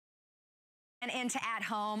And into at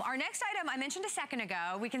home. Our next item I mentioned a second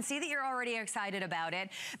ago, we can see that you're already excited about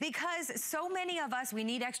it because so many of us, we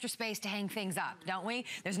need extra space to hang things up, don't we?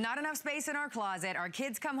 There's not enough space in our closet. Our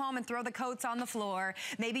kids come home and throw the coats on the floor.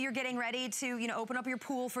 Maybe you're getting ready to, you know, open up your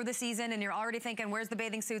pool for the season and you're already thinking, where's the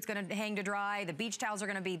bathing suits gonna hang to dry? The beach towels are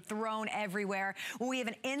gonna be thrown everywhere. Well, we have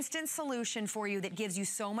an instant solution for you that gives you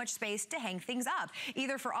so much space to hang things up,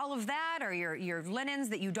 either for all of that or your linens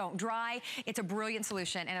that you don't dry. It's a brilliant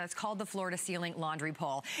solution and it's called the FloortoCeiling Laundry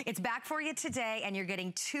Pole. It's back for you today and you're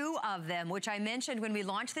getting 2 of them, which I mentioned when we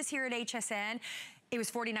launched this here at HSN. It was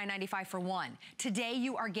 $49.95 for 1. Today,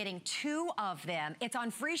 you are getting 2 of them. It's on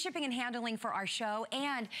free shipping and handling for our show,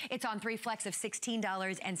 and it's on 3 flex of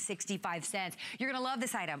 $16.65. You're gonna love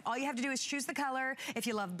this item. All you have to do is choose the color. If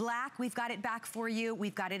you love black, we've got it back for you.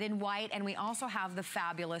 We've got it in white, and we also have the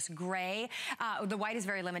fabulous gray. The white is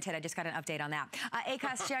very limited. I just got an update on that.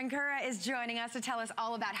 Akas Shankura is joining us to tell us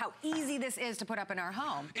all about how easy this is to put up in our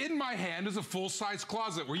home. In my hand is a full-size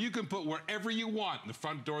closet where you can put wherever you want, the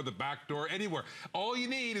front door, the back door, anywhere. All you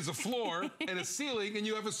need is a floor and a ceiling, and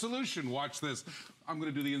you have a solution. Watch this. I'm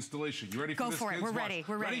going to do the installation. You ready for this? Go for it. We're ready.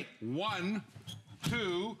 We're ready. 1,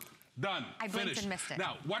 2, done. I blinked and missed it.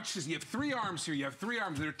 Now, watch this. You have 3 arms here. You have 3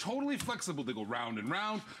 arms. They're totally flexible. They go round and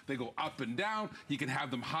round. They go up and down. You can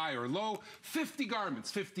have them high or low. 50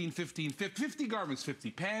 garments, 15, 15, 50 garments,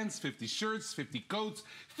 50 pants, 50 shirts, 50 coats,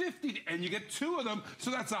 50, and you get 2 of them. So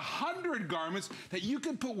that's 100 garments that you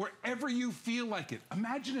can put wherever you feel like it.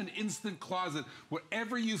 Imagine an instant closet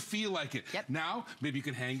wherever you feel like it. Yep. Now, maybe you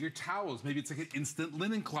can hang your towels. Maybe it's like an instant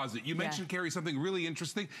linen closet. You mentioned, Carrie, something really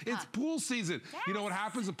interesting. It's pool season. Yes. You know what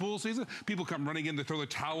happens at pool season? People come running in to throw their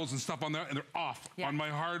towels and stuff on there, and they're off on my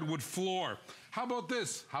hardwood floor. How about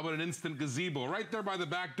this? How about an instant gazebo? Right there by the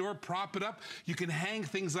back door, prop it up. You can hang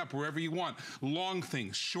things up wherever you want. Long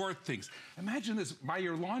things, short things. Imagine this by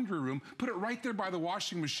your laundry room. Put it right there by the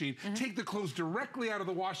washing machine. Take the clothes directly out of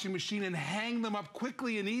the washing machine and hang them up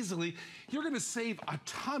quickly and easily. You're gonna save a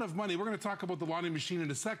ton of money. We're gonna talk about the laundry machine in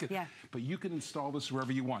a second. But you can install this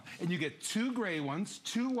wherever you want. And you get 2 gray ones,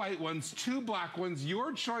 2 white ones, 2 black ones,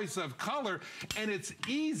 your choice of color, and it's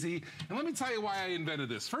easy. And let me tell you why I invented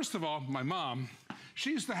this. First of all, my mom,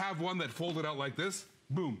 she used to have one that folded out like this.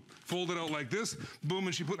 Boom, folded out like this, boom,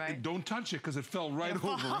 and she put, don't touch it because it fell right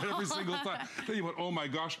over every single time. Then you went, oh my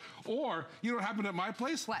gosh. Or, you know what happened at my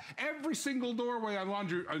place? What? Every single doorway on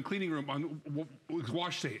laundry, on cleaning room, on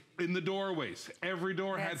wash tape, in the doorways, every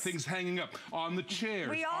door had things hanging up, on the chairs,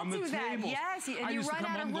 we all on the do tables. That. Yes, and you run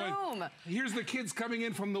out of room. Going, here's the kids coming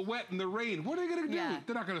in from the wet and the rain. What are they gonna do?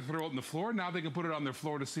 They're not gonna throw it on the floor. Now they can put it on their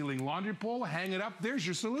floor-to-ceiling laundry pole, hang it up. There's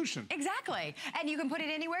your solution. Exactly, and you can put it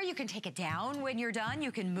anywhere. You can take it down when you're done.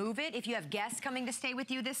 You can move it. If you have guests coming to stay with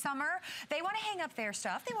you this summer, they want to hang up their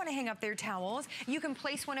stuff. They want to hang up their towels. You can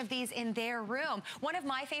place one of these in their room. One of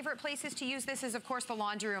my favorite places to use this is, of course, the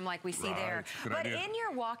laundry room like we see there. But in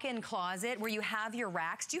your walk-in closet where you have your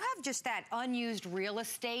racks, do you have just that unused real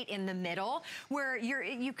estate in the middle where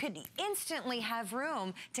you could instantly have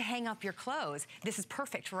room to hang up your clothes? This is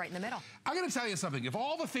perfect for right in the middle. I'm going to tell you something. If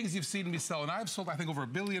all the things you've seen me sell, and I've sold, I think, over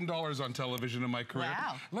 $1 billion on television in my career.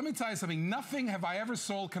 Wow. Let me tell you something. Nothing have I ever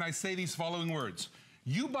sold, can I say these following words.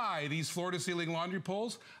 You buy these floor-to-ceiling laundry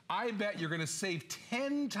poles, I bet you're gonna save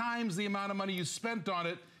 10 times the amount of money you spent on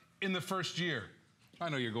it in the first year. I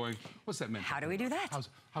know you're going, what's that meant? How do we do that? How's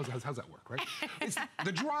that work, right? It's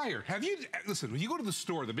the dryer. Listen, when you go to the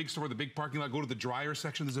store, the big store, the big parking lot, go to the dryer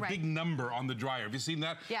section, there's a big number on the dryer. Have you seen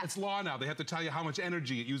that? Yeah. It's law now. They have to tell you how much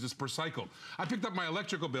energy it uses per cycle. I picked up my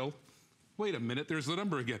electrical bill. Wait a minute, there's the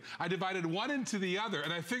number again. I divided one into the other,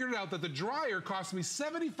 and I figured out that the dryer cost me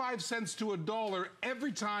 75 cents to $1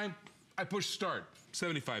 every time I push start.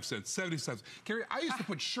 75 cents, 70 cents. Carrie, I used to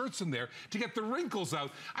put shirts in there to get the wrinkles out.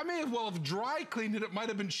 I may have well have dry cleaned it. It might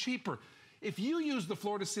have been cheaper. If you use the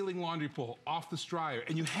floor-to-ceiling laundry pole off this dryer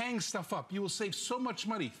and you hang stuff up, you will save so much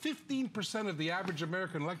money. 15% of the average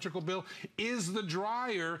American electrical bill is the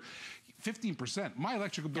dryer. 15%. My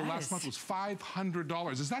electrical bill last month was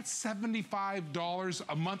 $500. Is that $75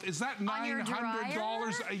 a month? Is that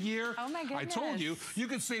 $900 a year? Oh my goodness. I told you, you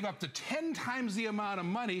could save up to 10 times the amount of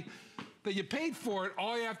money that you paid for it.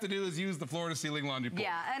 All you have to do is use the floor-to-ceiling laundry pole.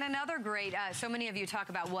 Yeah, and another great, so many of you talk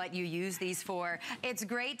about what you use these for. It's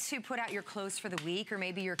great to put out your clothes for the week or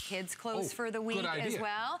maybe your kids' clothes for the week as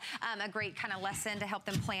well. A great kind of lesson to help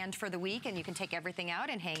them plan for the week, and you can take everything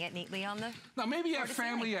out and hang it neatly on the Now, maybe you have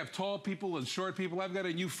family, you have tall people and short people. I've got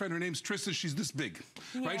a new friend, her name's Tristan. She's this big,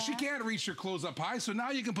 right? She can't reach her clothes up high, so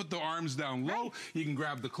now you can put the arms down low. You can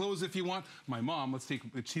grab the clothes if you want. My mom,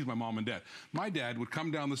 she's my mom and dad. My dad would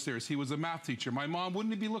come down the stairs. He was was a math teacher. My mom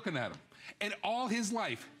wouldn't be looking at him. And all his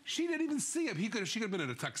life, she didn't even see him. She could have been in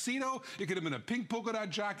a tuxedo. It could have been a pink polka dot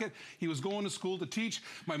jacket. He was going to school to teach.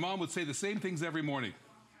 My mom would say the same things every morning.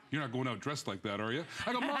 You're not going out dressed like that, are you?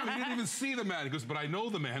 I go, Mom, you didn't even see the man. He goes, but I know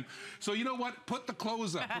the man. So you know what? Put the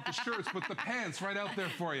clothes up, put the shirts, put the pants right out there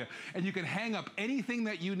for you. And you can hang up anything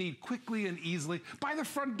that you need quickly and easily by the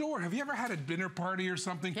front door. Have you ever had a dinner party or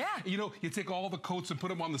something? Yeah. You know, you take all the coats and put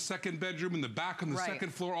them on the second bedroom, in the back on the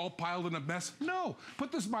second floor, all piled in a mess. No,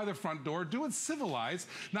 put this by the front door. Do it civilized.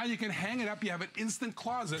 Now you can hang it up. You have an instant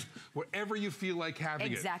closet wherever you feel like having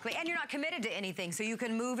it. Exactly. And you're not committed to anything, so you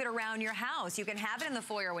can move it around your house. You can have it in the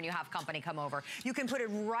foyer when you have company come over. You can put it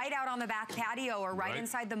right out on the back patio or right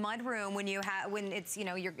inside the mudroom when it's, you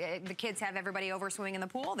know, the kids have everybody over swimming in the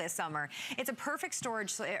pool this summer. It's a perfect storage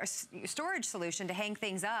solution to hang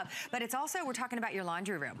things up, but it's also, we're talking about your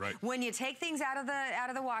laundry room. Right. When you take things out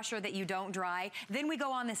of the washer that you don't dry, then we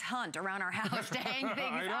go on this hunt around our house to hang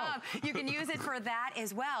things up. You can use it for that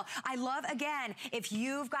as well. I love, again, if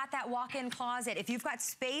you've got that walk-in closet, if you've got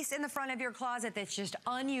space in the front of your closet that's just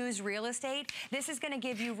unused real estate, this is going to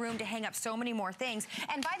give you room to hang up so many more things.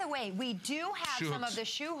 And by the way, we do have some of the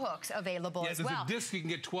shoe hooks available as well. There's a disc, you can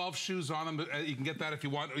get 12 shoes on them. You can get that if you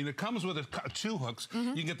want. I mean, it comes with 2 hooks.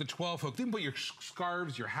 You can get the 12 hooks. You can put your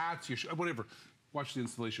scarves, your hats, your whatever. Watch the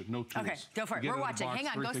installation. No tools. Okay, go for it. We're watching. Hang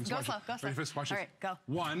on. Go slow. Go slow. Ready, watch All right, go.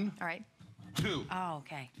 1. All right. 2. Oh,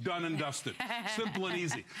 okay. Done and dusted. Simple and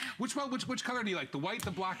easy. Which color do you like? The white,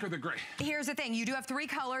 the black, or the gray? Here's the thing. You do have 3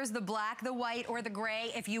 colors, the black, the white, or the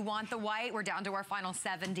gray. If you want the white, we're down to our final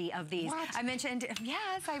 70 of these. What? I mentioned,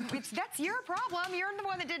 yes, that's your problem. You're the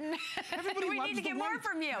one that didn't. Everybody we need to get more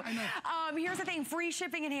from you. I know. Here's the thing. Free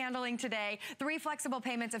shipping and handling today. 3 flexible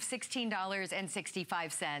payments of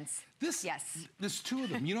 $16.65. There's 2 of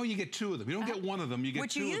them. You know, you get 2 of them. You don't get 1 of them. You get 2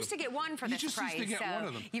 of them. Which you used to get 1 for this price. You just used to get 1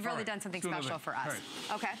 of them. You've really done something special for us. Right.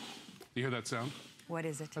 Okay. You hear that sound? What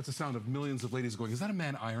is it? That's the sound of millions of ladies going, is that a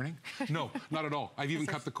man ironing? No, not at all. I've even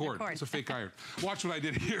cut the cord. It's a fake iron. Watch what I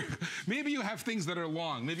did here. Maybe you have things that are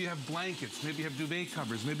long. Maybe you have blankets. Maybe you have duvet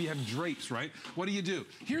covers. Maybe you have drapes, right? What do?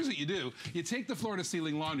 Here's what you do. You take the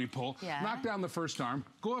floor-to-ceiling laundry pole, knock down the first arm,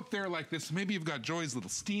 go up there like this. Maybe you've got Joy's little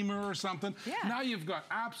steamer or something. Now you've got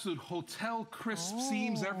absolute hotel crisp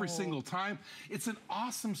seams every single time. It's an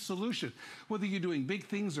awesome solution, whether you're doing big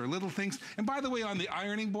things or little things. And by the way, on the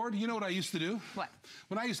ironing board, you know what I used to do? What?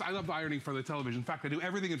 I loved ironing for the television. In fact, I do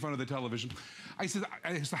everything in front of the television. I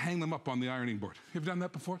used to hang them up on the ironing board. You've done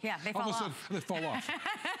that before? Yeah, they fall off. All of a sudden, they fall off.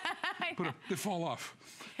 They fall off.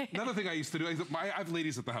 Another thing I used to do, I have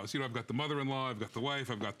ladies at the house. You know, I've got the mother-in-law, I've got the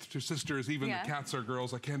wife, I've got 2 sisters, even the cats are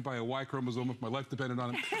girls. I can't buy a Y chromosome if my life depended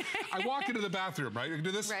on it. I walk into the bathroom, right? I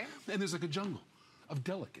do this, and there's like a jungle of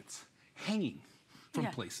delicates hanging from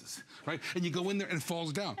places, right? And you go in there and it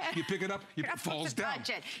falls down. You pick it up, it falls down.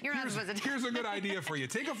 You're not supposed to touch it. Here's a good idea for you.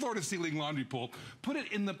 Take a floor-to-ceiling laundry pole, put it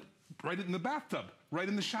right in the bathtub, right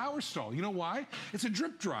in the shower stall. You know why? It's a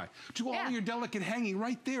drip dry. To all your delicate hanging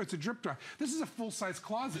right there, it's a drip dry. This is a full-size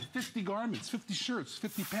closet, 50 garments, 50 shirts,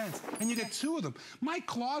 50 pants, and you get 2 of them. My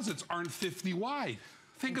closets aren't 50 wide.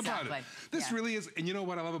 Think about it. This really is, and you know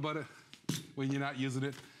what I love about it? When you're not using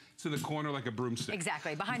it, it's in the corner like a broomstick.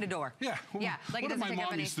 Exactly, behind a door. Yeah. Like what it doesn't take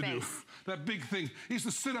up any space. Do? That big thing. He used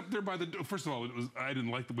to sit up there by the door. First of all, I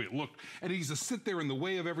didn't like the way it looked. And he used to sit there in the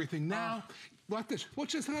way of everything. Now, like this.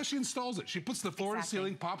 Watch this, how she installs it. She puts the floor to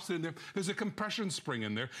ceiling, pops it in there. There's a compression spring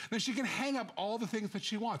in there. Then she can hang up all the things that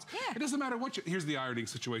she wants. It doesn't matter what here's the ironing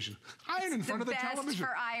situation. Iron in front of the television.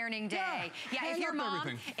 Best for ironing day.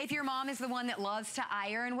 If your mom is the one that loves to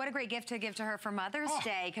iron, what a great gift to give to her for Mother's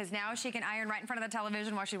Day, because now she can iron right in front of the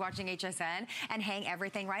television while she's watching HSN and hang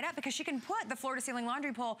everything right up, because she can put the floor-to-ceiling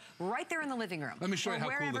laundry pole right there in the living room. Let me show you how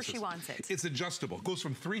cool this is. Wherever she wants it. It's adjustable. It goes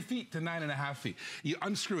from 3 feet to 9.5 feet. You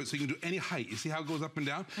unscrew it so you can do any height. You see how it goes up and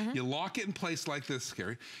down? You lock it in place like this,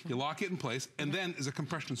 Carrie. You lock it in place, and then there's a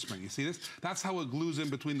compression spring. You see this? That's how it glues in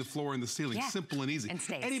between the floor and the ceiling. Simple and easy. And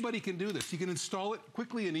stays. Anybody can do this. You can install it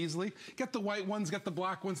quickly and easily. Get the white ones, get the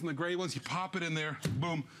black ones, and the gray ones. You pop it in there,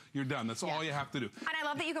 boom, you're done. That's all you have to do. And I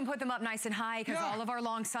love that you can put them up nice and high, because all of our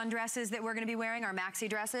long sundresses that we're going to be wearing, our maxi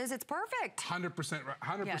dresses, it's perfect. 100% right.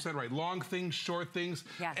 100% right. Long things, short things,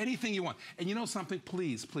 anything you want. And you know something?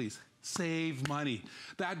 Please, please. Save money.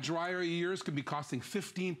 That dryer of yours could be costing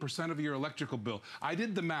 15% of your electrical bill. I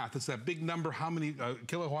did the math. It's that big number, how many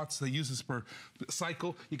kilowatts they uses per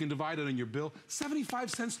cycle. You can divide it on your bill. 75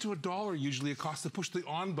 cents to $1 usually it costs to push the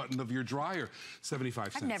on button of your dryer.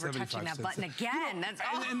 75 cents. I'm never touching that button again. That's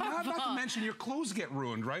and not to mention your clothes get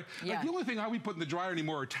ruined, right? Yeah. Like the only thing we put in the dryer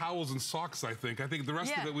anymore are towels and socks, I think. I think the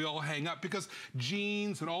rest of it we all hang up because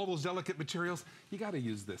jeans and all those delicate materials, you got to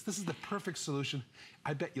use this. This is the perfect solution.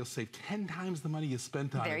 I bet you'll save 10 times the money you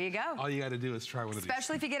spent on it. There you go. All you got to do is try one of these.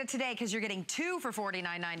 Especially if you get it today, because you're getting 2 for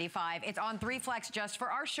 $49.95. It's on 3 Flex just for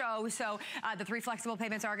our show, so the 3 flexible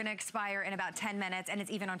payments are going to expire in about 10 minutes, and it's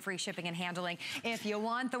even on free shipping and handling. If you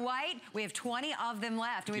want the white, we have 20 of them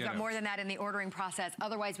left, and we've got more than that in the ordering process.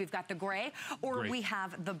 Otherwise, we've got the gray, or we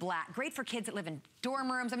have the black. Great for kids that live in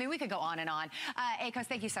dorm rooms. I mean, we could go on and on. Akos,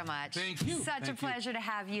 thank you so much. Thank you. Such a pleasure to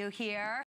have you here.